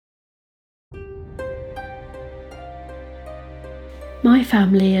My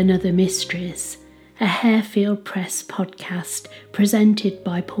Family and Other Mysteries, a Harefield Press podcast presented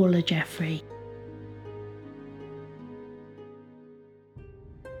by Paula Jeffrey.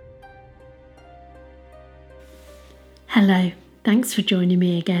 Hello, thanks for joining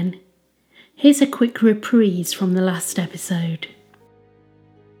me again. Here's a quick reprise from the last episode.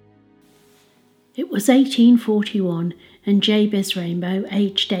 It was 1841 and Jabez Rainbow,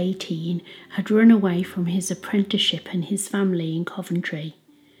 aged 18, had run away from his apprenticeship and his family in Coventry.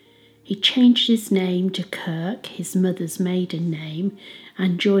 He changed his name to Kirk, his mother's maiden name,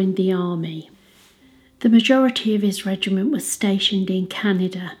 and joined the army. The majority of his regiment was stationed in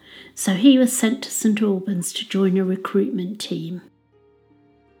Canada, so he was sent to St Albans to join a recruitment team.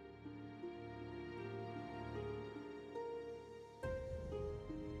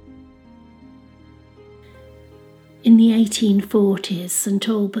 In the 1840s, St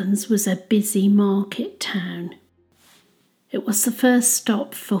Albans was a busy market town. It was the first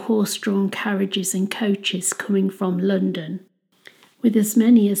stop for horse-drawn carriages and coaches coming from London, with as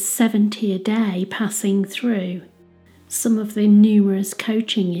many as 70 a day passing through. Some of the numerous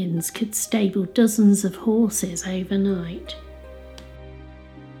coaching inns could stable dozens of horses overnight.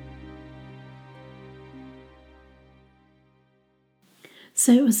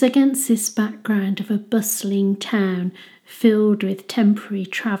 So it was against this background of a bustling town filled with temporary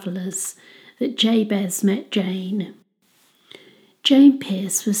travellers that Jabez met Jane. Jane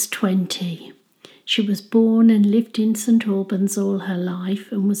Pierce was 20. She was born and lived in St Albans all her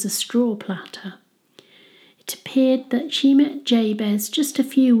life and was a straw platter. It appeared that she met Jabez just a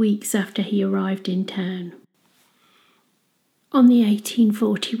few weeks after he arrived in town. On the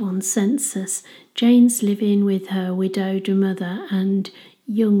 1841 census, Jane's living with her widowed mother and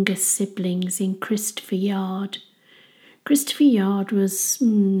younger siblings in Christopher Yard. Christopher Yard was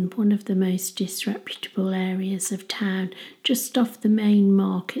one of the most disreputable areas of town, just off the main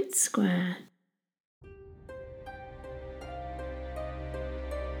market square.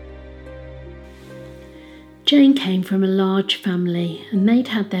 Jane came from a large family and they'd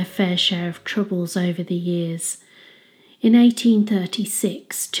had their fair share of troubles over the years. In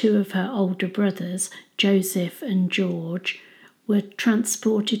 1836, two of her older brothers, Joseph and George, were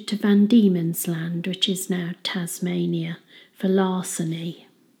transported to Van Diemen's Land, which is now Tasmania, for larceny.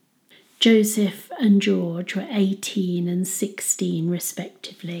 Joseph and George were 18 and 16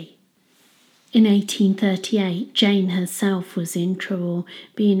 respectively. In 1838, Jane herself was in trouble,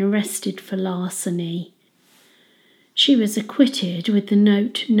 being arrested for larceny. She was acquitted with the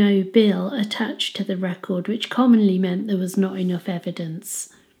note "no bill" attached to the record, which commonly meant there was not enough evidence.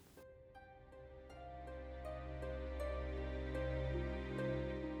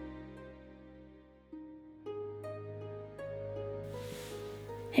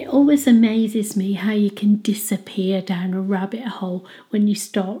 It always amazes me how you can disappear down a rabbit hole when you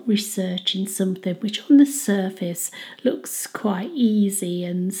start researching something which on the surface looks quite easy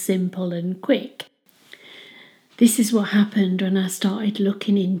and simple and quick. This is what happened when I started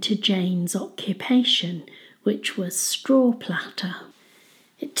looking into Jane's occupation, which was straw platter.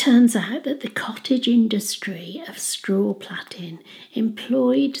 It turns out that the cottage industry of straw plaiting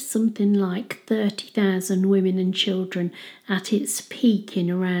employed something like 30,000 women and children at its peak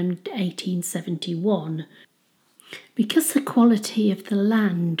in around 1871. Because the quality of the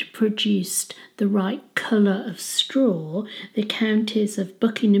land produced the right colour of straw, the counties of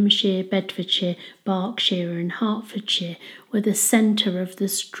Buckinghamshire, Bedfordshire, Berkshire and Hertfordshire were the centre of the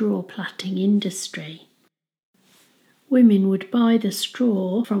straw plaiting industry. Women would buy the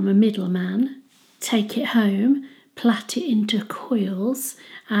straw from a middleman, take it home, plait it into coils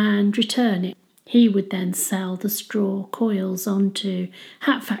and return it. He would then sell the straw coils onto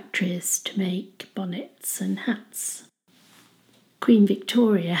hat factories to make bonnets and hats. Queen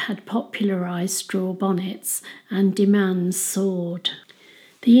Victoria had popularised straw bonnets and demand soared.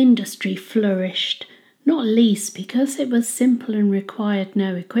 The industry flourished, not least because it was simple and required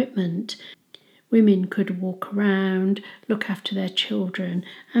no equipment. Women could walk around, look after their children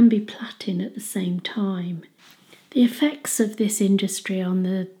and be plaiting at the same time. The effects of this industry on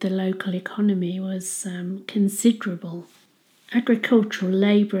the local economy was considerable. Agricultural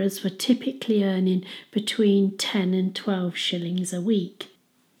labourers were typically earning between 10 and 12 shillings a week,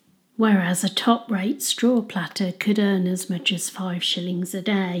 whereas a top-rate straw platter could earn as much as 5 shillings a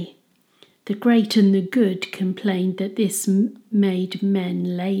day. The great and the good complained that this made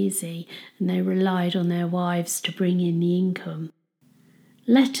men lazy and they relied on their wives to bring in the income.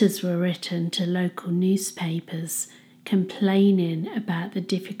 Letters were written to local newspapers complaining about the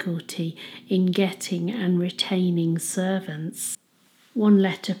difficulty in getting and retaining servants. One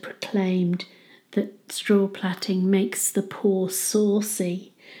letter proclaimed, that straw plaiting makes the poor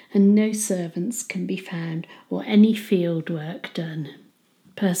saucy and no servants can be found or any field work done.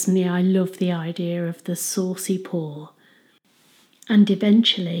 Personally, I love the idea of the saucy poor. And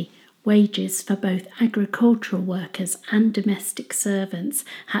eventually, wages for both agricultural workers and domestic servants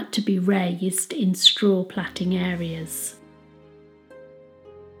had to be raised in straw plaiting areas.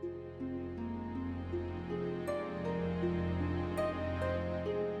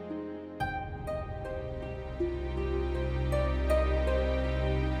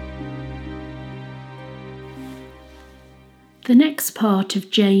 The next part of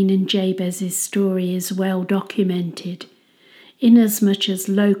Jane and Jabez's story is well documented, inasmuch as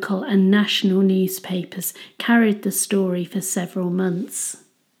local and national newspapers carried the story for several months.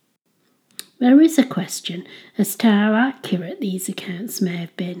 There is a question as to how accurate these accounts may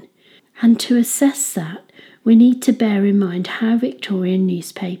have been, and to assess that, we need to bear in mind how Victorian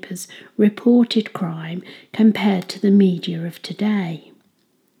newspapers reported crime compared to the media of today.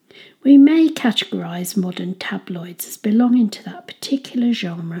 We may categorise modern tabloids as belonging to that particular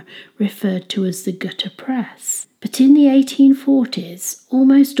genre referred to as the gutter press. But in the 1840s,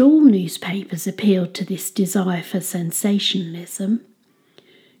 almost all newspapers appealed to this desire for sensationalism.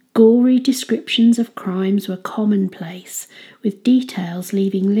 Gory descriptions of crimes were commonplace, with details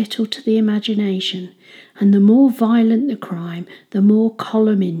leaving little to the imagination, and the more violent the crime, the more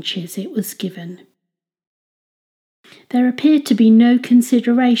column inches it was given. There appeared to be no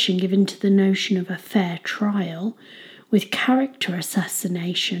consideration given to the notion of a fair trial, with character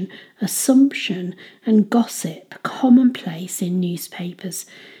assassination, assumption, and gossip commonplace in newspapers,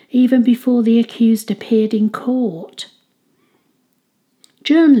 even before the accused appeared in court.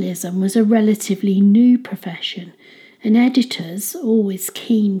 Journalism was a relatively new profession, and editors, always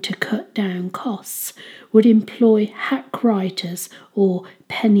keen to cut down costs, would employ hack writers or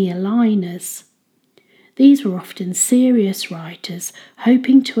penny-a-liners. These were often serious writers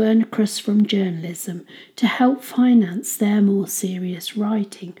hoping to earn a crust from journalism to help finance their more serious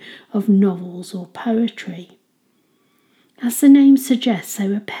writing of novels or poetry. As the name suggests, they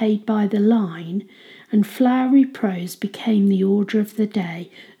were paid by the line, and flowery prose became the order of the day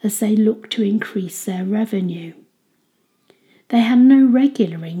as they looked to increase their revenue. They had no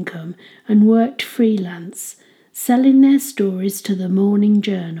regular income and worked freelance, selling their stories to the morning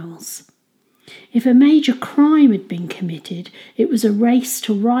journals. If a major crime had been committed, it was a race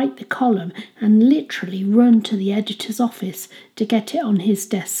to write the column and literally run to the editor's office to get it on his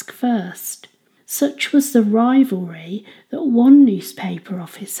desk first. Such was the rivalry that one newspaper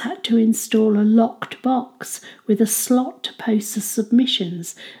office had to install a locked box with a slot to post the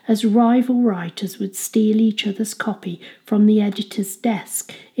submissions, as rival writers would steal each other's copy from the editor's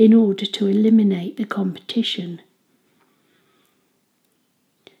desk in order to eliminate the competition.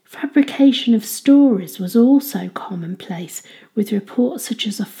 Fabrication of stories was also commonplace, with reports such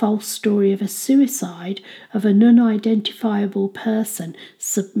as a false story of a suicide of an unidentifiable person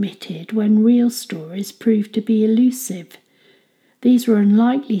submitted when real stories proved to be elusive. These were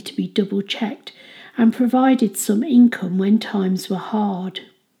unlikely to be double-checked and provided some income when times were hard.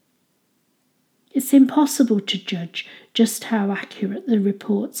 It's impossible to judge just how accurate the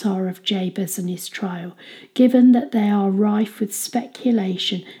reports are of Jabez and his trial, given that they are rife with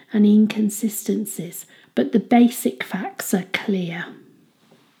speculation and inconsistencies, but the basic facts are clear.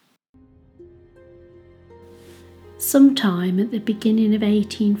 Sometime at the beginning of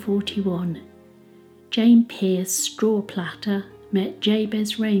 1841, Jane Pierce, straw plaiter, met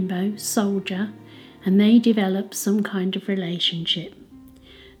Jabez Rainbow, soldier, and they developed some kind of relationship.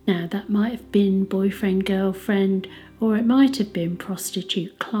 Now, that might have been boyfriend-girlfriend, or it might have been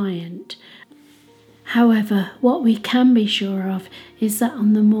prostitute-client. However, what we can be sure of is that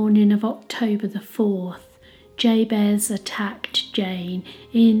on the morning of October the 4th, Jabez attacked Jane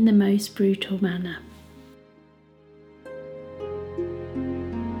in the most brutal manner.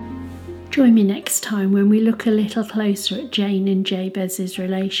 Join me next time when we look a little closer at Jane and Jabez's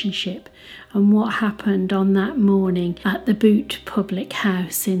relationship and what happened on that morning at the Boot Public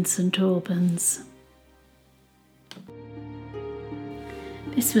House in St Albans.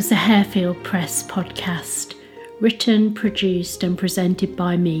 This was a Harefield Press podcast, written, produced and presented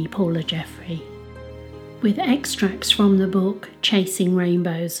by me, Paula Jeffrey, with extracts from the book Chasing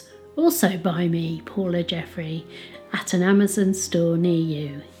Rainbows, also by me, Paula Jeffrey, at an Amazon store near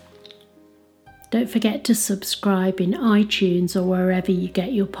you. Don't forget to subscribe in iTunes or wherever you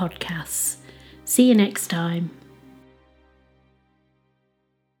get your podcasts. See you next time.